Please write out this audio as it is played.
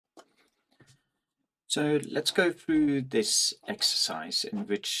So let's go through this exercise in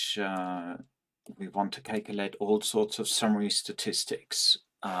which we want to calculate all sorts of summary statistics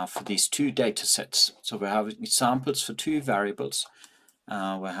for these two data sets. So we're having samples for two variables.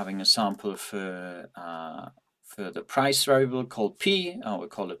 We're having a sample for the price variable called P, we'll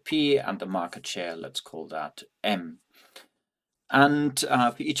call it P, and the market share, let's call that M. And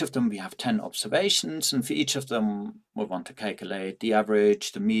for each of them, we have 10 observations, and for each of them, we want to calculate the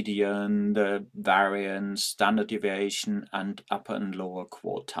average, the median, the variance, standard deviation, and upper and lower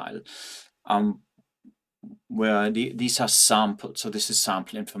quartile. These are samples, so this is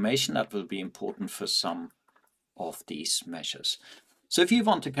sample information that will be important for some of these measures. So if you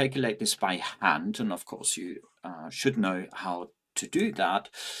want to calculate this by hand, and of course you should know how to do that,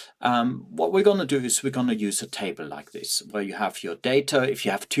 what we're going to do is we're going to use a table like this, where you have your data. If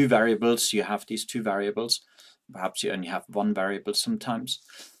you have two variables, you have these two variables. Perhaps you only have one variable sometimes.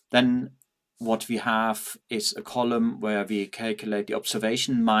 Then what we have is a column where we calculate the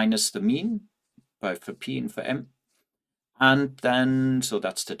observation minus the mean, both for P and for M. And then, so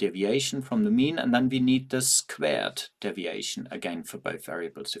that's the deviation from the mean, and then we need the squared deviation, again for both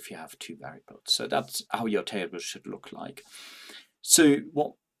variables if you have two variables. So that's how your table should look like. So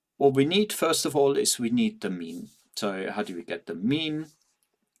what we need first of all is we need the mean. So how do we get the mean?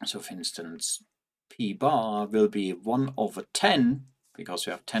 So for instance, P bar will be 1 over 10, because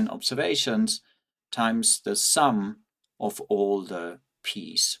we have 10 observations, times the sum of all the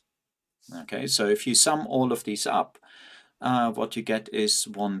P's. Okay, so if you sum all of these up, what you get is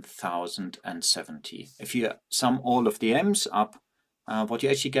 1070. If you sum all of the M's up, what you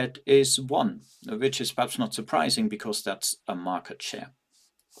actually get is 1, which is perhaps not surprising because that's a market share.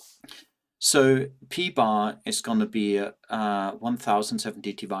 So P bar is going to be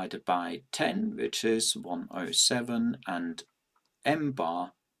 1070 divided by 10, which is 107, and M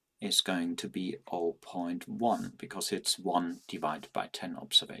bar is going to be 0.1 because it's 1 divided by 10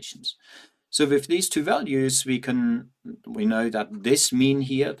 observations. So with these two values, we know that this mean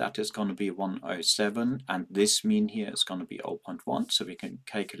here, that is going to be 107, and this mean here is going to be 0.1. So we can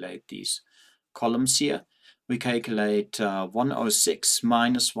calculate these columns here. We calculate 106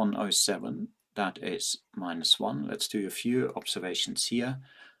 minus 107, that is minus 1. Let's do a few observations here.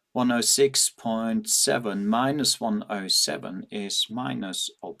 106.7 minus 107 is minus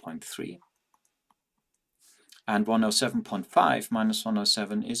 0.3. And 107.5 minus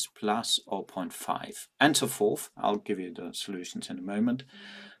 107 is plus 0.5, and so forth. I'll give you the solutions in a moment.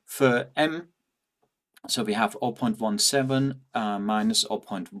 For M, so we have 0.17 minus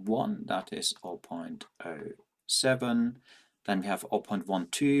 0.1, that is 0.07. Then we have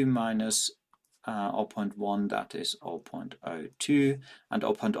 0.12 minus 0.1, that is 0.02, and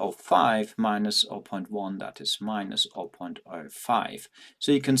 0.05 minus 0.1, that is minus 0.05.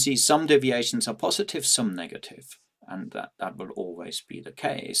 So you can see some deviations are positive, some negative, and that will always be the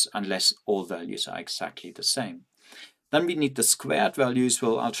case unless all values are exactly the same. Then we need the squared values.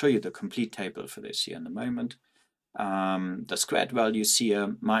 Well, I'll show you the complete table for this here in a moment. The squared values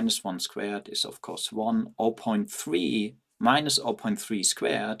here, minus 1 squared is of course 1, 0.3 minus 0.3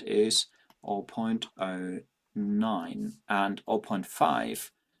 squared is 0.09, and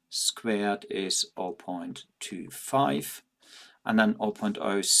 0.5 squared is 0.25, and then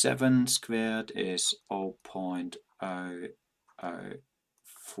 0.07 squared is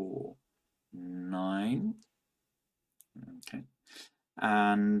 0.0049. Okay,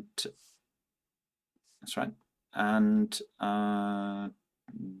 and that's right. And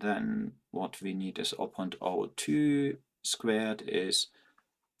then what we need is 0.02 squared is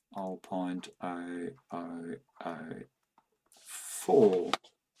 0.0004.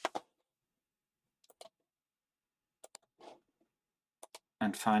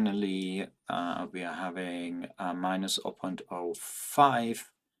 And finally, we are having minus 0.05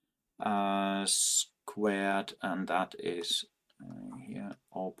 squared, and that is here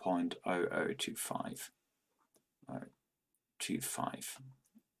 0.0025.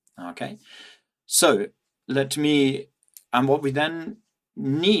 Okay, so let me, and what we then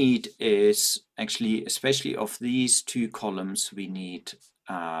need is actually, especially of these two columns, we need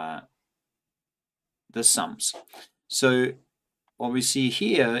the sums. So what we see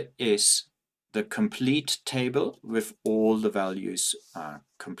here is the complete table with all the values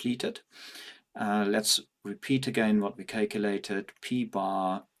completed. Let's repeat again what we calculated. P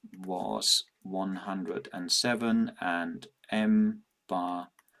bar was 107 and M bar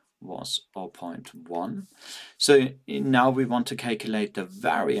was 0.1. So now we want to calculate the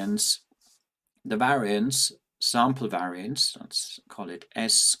variance. The variance, sample variance, let's call it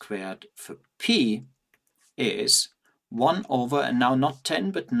S squared for P, is 1 over, and now not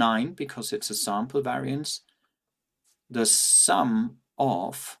 10 but 9 because it's a sample variance, the sum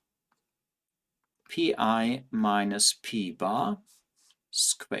of pi minus p bar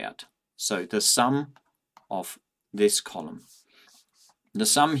squared. So the sum of this column. The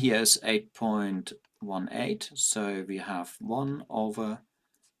sum here is 8.18, so we have 1 over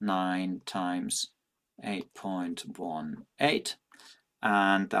 9 times 8.18,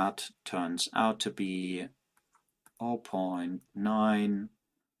 and that turns out to be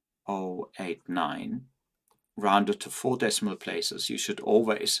 0.9089, rounded to 4 decimal places. You should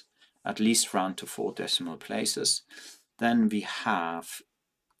always at least round to 4 decimal places. Then we have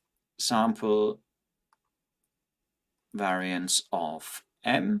sample variance of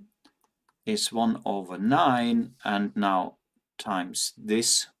m is 1 over 9, and now times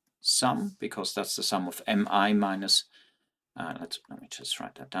this sum, because that's the sum of mi minus, let me just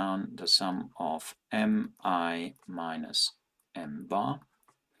write that down, the sum of mi minus m bar.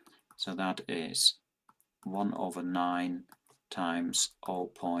 So that is 1 over 9 times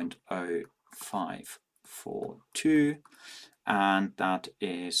 0.0542, and that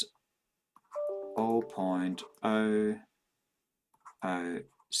is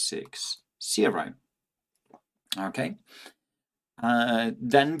 0.060. Okay.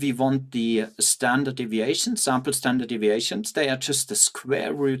 Then we want the standard deviations, sample standard deviations. They are just the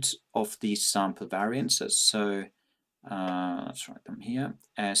square root of these sample variances. So let's write them here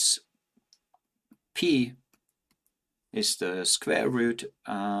as p is the square root,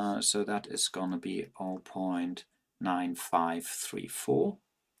 so that is going to be 0.9534.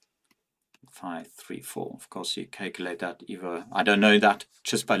 534. Of course, you calculate that either, I don't know that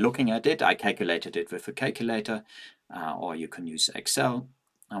just by looking at it. I calculated it with a calculator, or you can use Excel,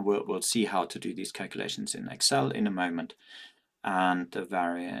 and we'll see how to do these calculations in Excel in a moment. And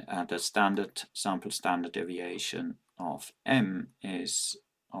the standard sample standard deviation of m is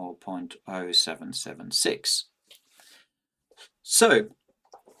 0.0776. So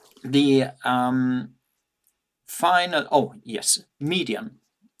the final, oh yes, median.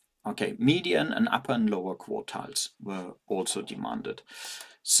 Okay, median and upper and lower quartiles were also demanded.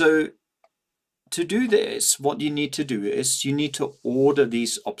 So to do this, what you need to do is you need to order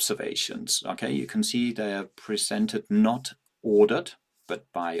these observations. Okay, you can see they are presented not ordered,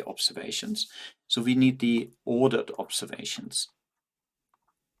 but by observations. So we need the ordered observations.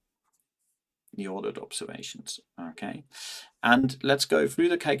 The ordered observations, okay. And let's go through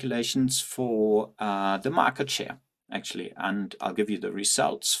the calculations for the market share, actually, and I'll give you the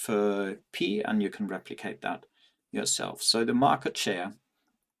results for P, and you can replicate that yourself. So the market share,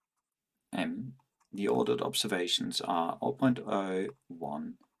 M, the ordered observations are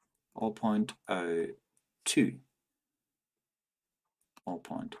 0.01, 0.02,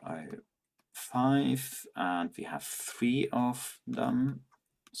 0.05, and we have 3 of them.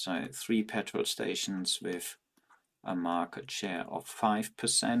 So 3 petrol stations with a market share of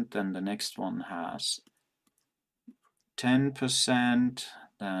 5%. Then the next one has 10%,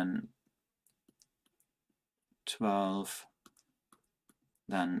 then 12,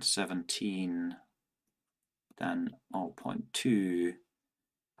 then 17, then 0.2,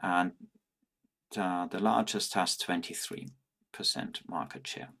 and the largest has 23% market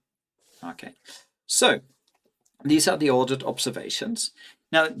share. Okay, so these are the ordered observations.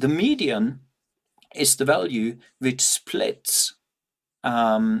 Now the median is the value which splits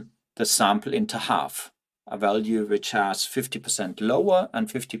the sample into half, a value which has 50% lower and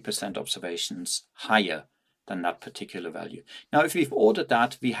 50% observations higher than that particular value. Now if we've ordered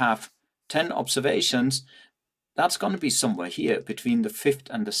that, we have 10 observations, that's going to be somewhere here between the 5th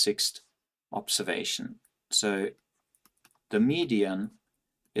and the 6th observation. So the median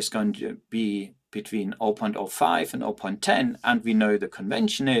is going to be between 0.05 and 0.10, and we know the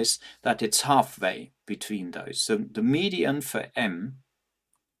convention is that it's halfway between those. So the median for M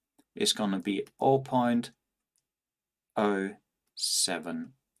is going to be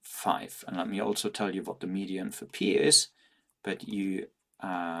 0.075. And let me also tell you what the median for P is, but you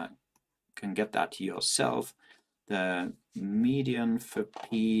can get that yourself. The median for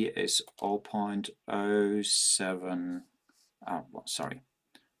P is 0.07, sorry,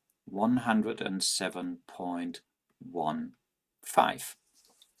 107.15.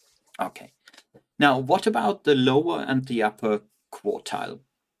 Okay, now what about the lower and the upper quartile?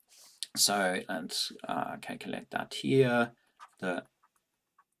 So let's calculate that here, the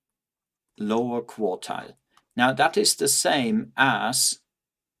lower quartile. Now that is the same as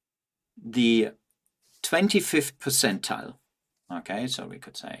the 25th percentile. Okay, so we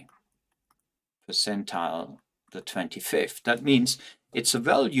could say percentile the 25th. That means it's a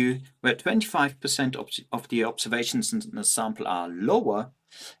value where 25% of the observations in the sample are lower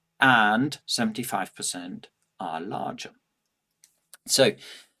and 75% are larger. So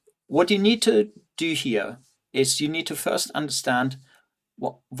what you need to do here is you need to first understand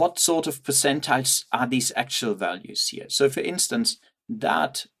what sort of percentiles are these actual values here. So for instance,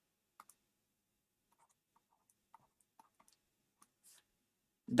 that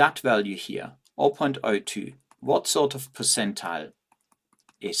value here, 0.02, what sort of percentile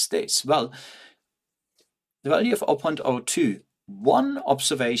is this? Well, the value of 0.02, one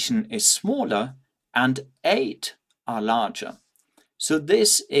observation is smaller and 8 are larger. So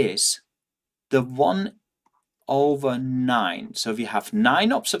this is the 1/9. So we have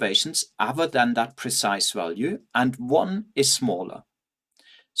 9 observations other than that precise value, and 1 is smaller.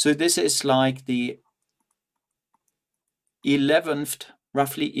 So this is like the 11th,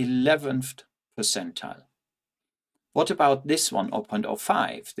 roughly 11th percentile. What about this one,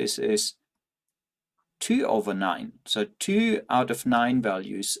 0.05? This is 2/9. So 2 out of 9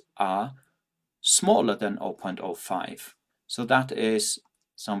 values are smaller than 0.05. So that is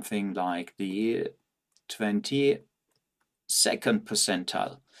something like the 22nd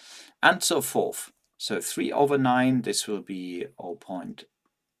percentile, and so forth. So 3/9, this will be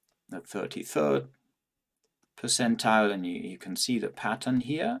 0.33rd percentile, and you can see the pattern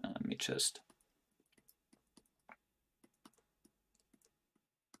here. Let me just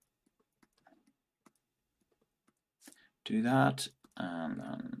do that, and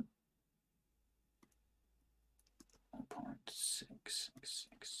then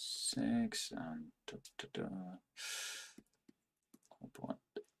 0.6666 and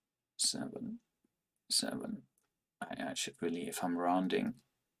 0.77. I should really, if I'm rounding,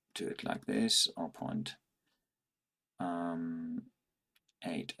 do it like this,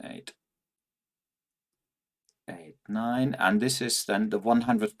 0.8889, and this is then the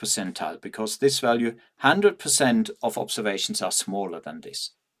 100th percentile, because this value, 100% of observations are smaller than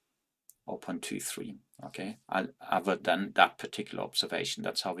this, 0.23, okay, other than that particular observation.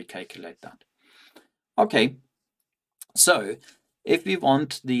 That's how we calculate that. Okay, so if we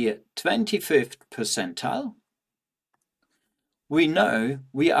want the 25th percentile, we know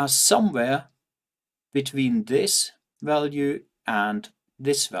we are somewhere between this value and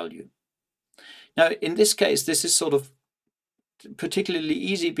this value. Now, in this case, this is sort of particularly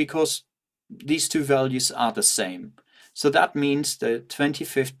easy because these two values are the same. So that means the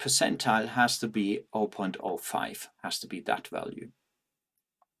 25th percentile has to be 0.05, has to be that value.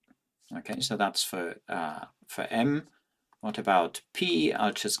 Okay, so that's for M. What about P?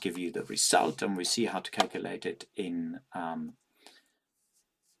 I'll just give you the result, and we see how to calculate it in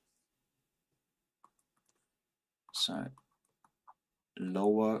so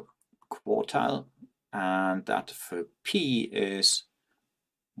lower quartile, and that for P is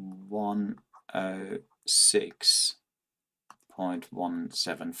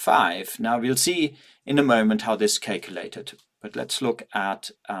 106.175. Now we'll see in a moment how this is calculated, but let's look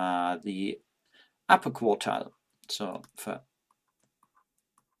at the upper quartile. So for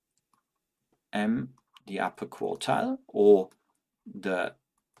M, the upper quartile, or the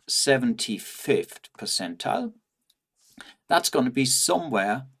 75th percentile, that's going to be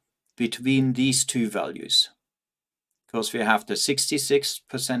somewhere between these two values, because we have the 66th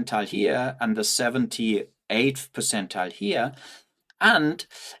percentile here and the 78th percentile here, and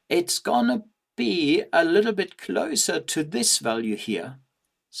it's going to be a little bit closer to this value here.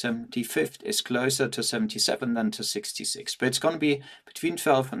 75th is closer to 77 than to 66, but it's going to be between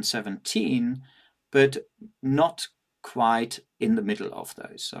 12 and 17, but not quite in the middle of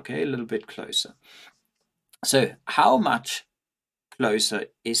those, okay, a little bit closer. So how much closer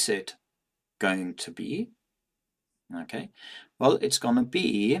is it going to be? Okay, well, it's going to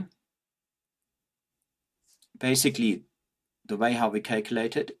be basically the way how we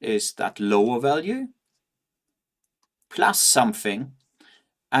calculate it is that lower value plus something.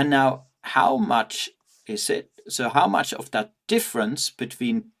 And now how much is it? So how much of that difference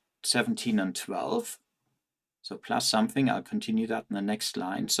between 17 and 12? So plus something, I'll continue that in the next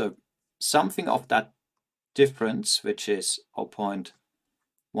line. So something of that difference, which is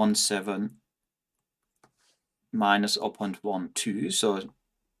 0.17 minus 0.12, so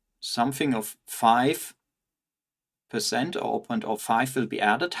something of 5% or 0.05 will be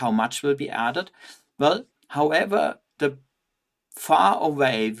added. How much will be added? Well, however, the far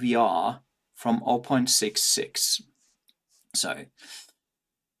away we are from 0.66. So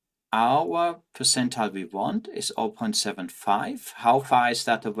our percentile we want is 0.75. How far is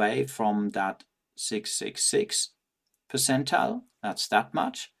that away from that 666 percentile? That's that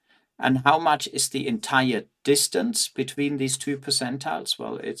much. And how much is the entire distance between these two percentiles?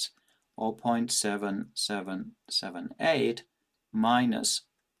 Well, it's 0.7778 minus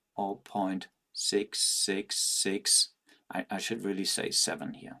 0.666. I should really say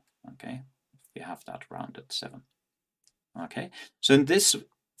 7 here, okay? We have that rounded 7. Okay, so in this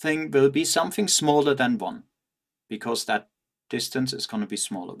thing will be something smaller than 1 because that distance is going to be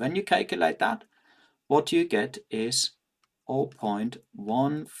smaller. When you calculate that, what you get is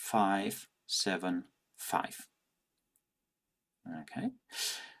 0.1575. Okay,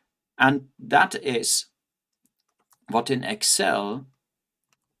 and that is what in Excel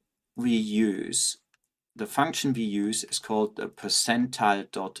we use. The function we use is called the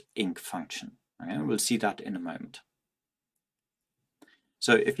percentile.inc function. Okay, we'll see that in a moment.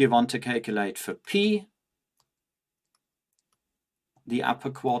 So if you want to calculate for P, the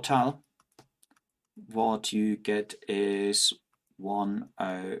upper quartile, what you get is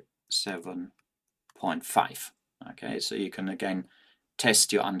 107.5. Okay, so you can again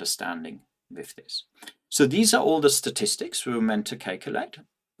test your understanding with this. So these are all the statistics we were meant to calculate.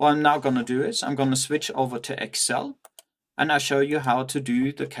 What I'm now going to do is I'm going to switch over to Excel and I'll show you how to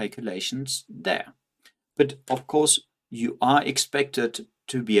do the calculations there. But of course, you are expected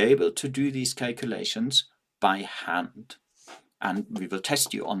to be able to do these calculations by hand, and we will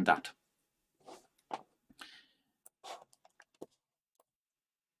test you on that.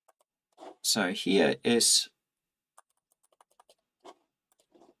 So here is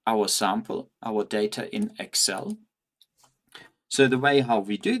our sample, our data in Excel. So the way how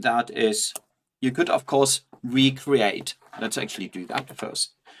we do that is, you could of course recreate, let's actually do that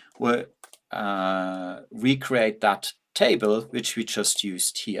first. We'll recreate that table which we just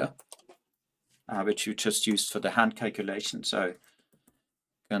used here, which we just used for the hand calculation. So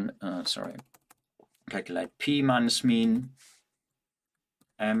can calculate P minus mean,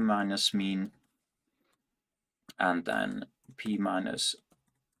 M minus mean, and then P minus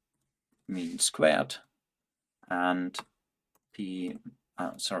mean squared, and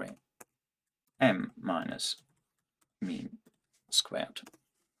M minus mean squared.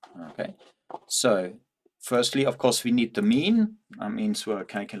 Okay, so firstly, of course, we need the mean. That means we're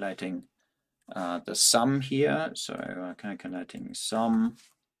calculating the sum here. So we're calculating sum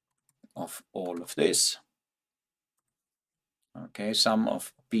of all of this. Okay, sum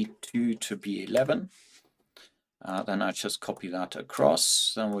of B2 to B11. Then I just copy that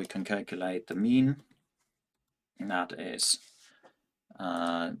across. Then we can calculate the mean. And that is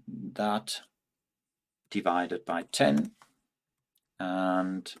that divided by 10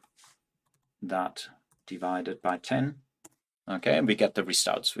 and that divided by 10. Okay, and we get the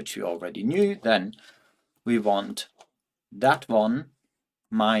results which we already knew. Then we want that one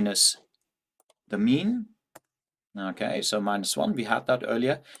minus the mean. Okay, so minus 1, we had that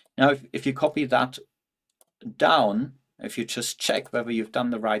earlier. Now if you copy that down, if you just check whether you've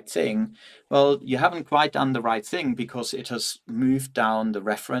done the right thing, well, you haven't quite done the right thing because it has moved down the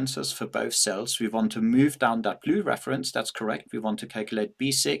references for both cells. We want to move down that blue reference, that's correct. We want to calculate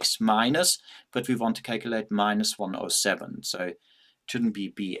B6 minus, but we want to calculate minus 107. So it shouldn't be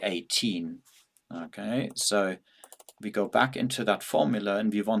B18. Okay, so we go back into that formula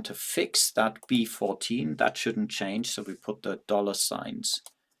and we want to fix that B14. That shouldn't change, so we put the dollar signs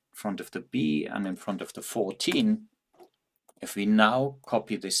in front of the B and in front of the 14. If we now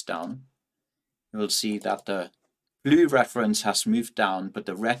copy this down, you'll see that the blue reference has moved down, but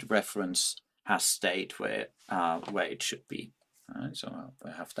the red reference has stayed where it should be. So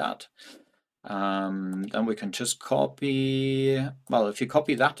we have that. Then we can just copy, well, if you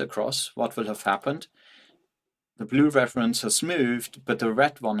copy that across, what will have happened? The blue reference has moved, but the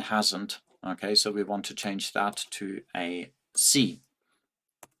red one hasn't. Okay, so we want to change that to a C.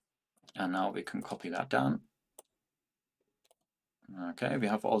 And now we can copy that down. Okay, we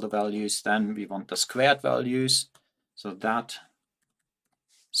have all the values. Then we want the squared values. So that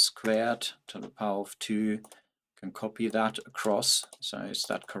squared to the power of 2, can copy that across. So is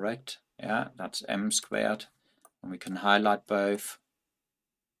that correct? Yeah, that's m squared. And we can highlight both,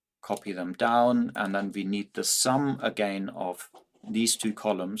 copy them down, and then we need the sum again of these two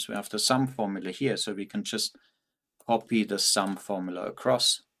columns. We have the sum formula here, so we can just copy the sum formula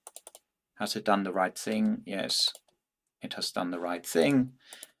across. Has it done the right thing? Yes, it has done the right thing.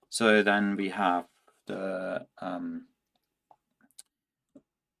 So then we have the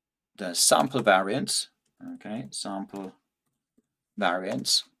sample variance. Okay, sample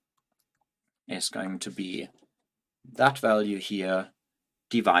variance is going to be that value here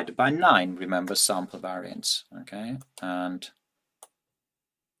divided by 9. Remember, sample variance. Okay, and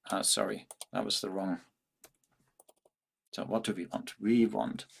sorry, that was the wrong. So what do we want? We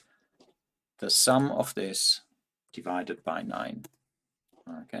want the sum of this divided by 9.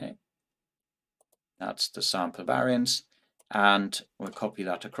 Okay, that's the sample variance. And we'll copy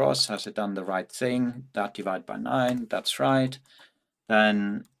that across. Has it done the right thing? That divided by 9, that's right.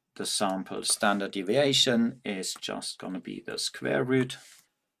 Then the sample standard deviation is just going to be the square root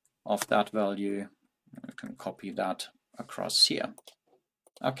of that value. We can copy that across here.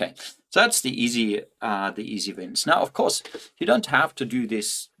 Okay, so that's the easy wins. Now, of course, you don't have to do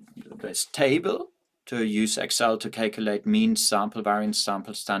this table to use Excel to calculate means, sample variance,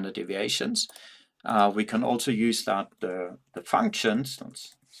 sample standard deviations. We can also use that the functions.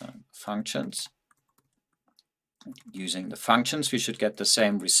 Functions. Using the functions, we should get the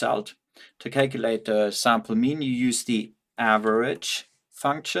same result. To calculate the sample mean, you use the average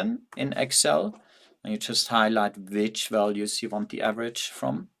function in Excel, and you just highlight which values you want the average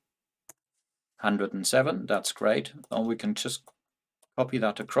from. 107, that's great. Or we can just copy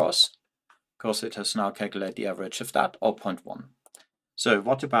that across, because it has now calculated the average of that, 0.1. So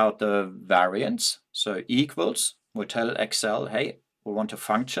what about the variance? So equals, we'll tell Excel, hey, we want a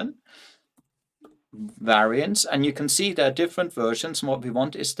function, variance, and you can see there are different versions. What we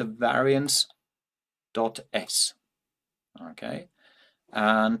want is the variance.s. Okay,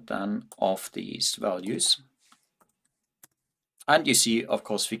 and then of these values. And you see, of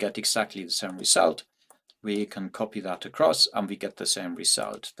course, we get exactly the same result. We can copy that across and we get the same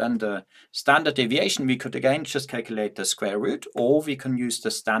result. Then the standard deviation, we could again just calculate the square root, or we can use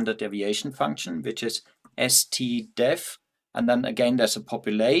the standard deviation function, which is stdef. And then again, there's a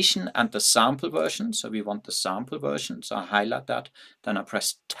population and the sample version. So we want the sample version. So I highlight that. Then I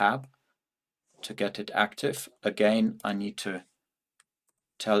press tab to get it active. Again, I need to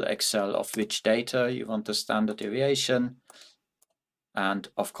tell Excel of which data you want the standard deviation. And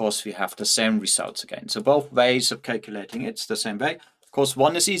of course, we have the same results again. So both ways of calculating it's the same way. Of course,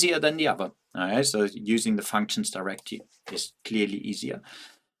 one is easier than the other. All right, so using the functions directly is clearly easier.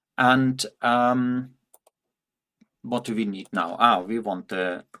 And what do we need now? We want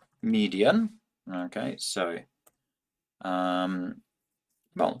the median. Okay, so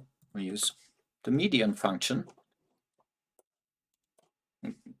well, we use the median function.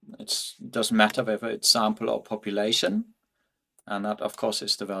 It doesn't matter whether it's sample or population. And that, of course,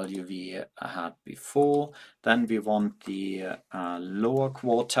 is the value we had before. Then we want the lower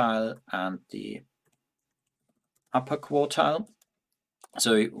quartile and the upper quartile.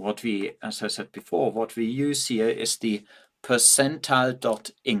 So what we, as I said before, what we use here is the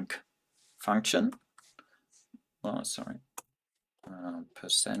percentile.inc function. Oh, sorry.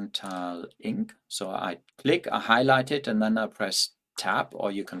 Percentile.inc. So I click, I highlight it, and then I press tab,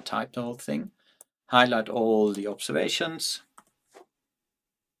 or you can type the whole thing. Highlight all the observations.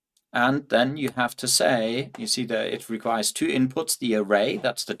 And then you have to say, you see that it requires two inputs, the array,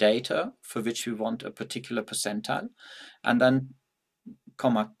 that's the data for which we want a particular percentile, and then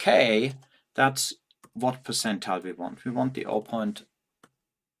comma k, that's what percentile we want. We want the 0.25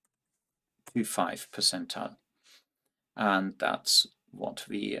 percentile. And that's what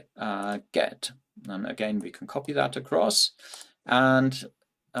we get. And again, we can copy that across. And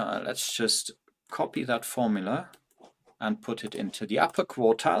let's just copy that formula and put it into the upper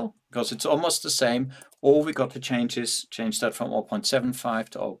quartile, because it's almost the same. All we got to change is change that from 0.75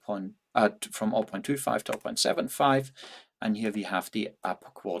 to from 0.25 to 0.75, and here we have the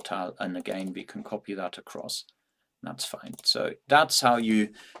upper quartile, and again we can copy that across. That's fine. So that's how you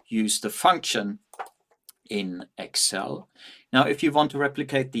use the function in Excel. Now, if you want to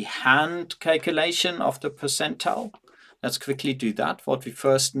replicate the hand calculation of the percentile, let's quickly do that. What we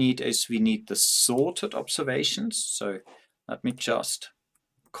first need is we need the sorted observations. So let me just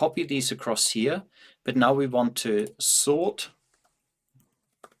copy these across here. But now we want to sort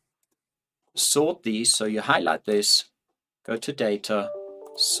these. So you highlight this, go to data,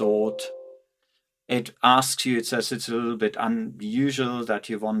 sort. It asks you, it says it's a little bit unusual that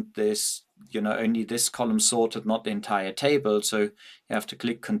you want this, only this column sorted, not the entire table. So you have to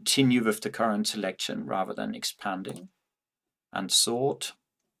click continue with the current selection rather than expanding. And sort.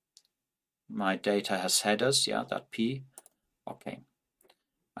 My data has headers, yeah, that P. Okay.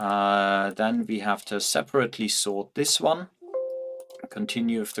 Then we have to separately sort this one.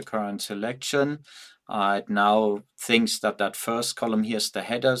 Continue with the current selection. It now thinks that that first column here is the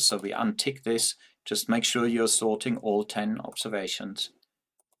header, so we untick this. Just make sure you're sorting all 10 observations.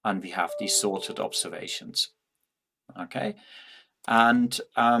 And we have these sorted observations. Okay. And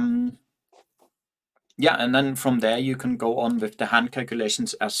yeah, and then from there you can go on with the hand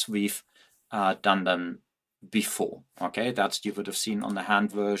calculations as we've done them before. Okay, that's you would have seen on the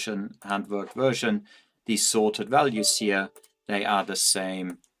handwork version. These sorted values here, they are the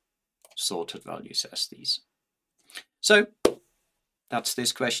same sorted values as these. So that's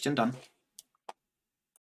this question done.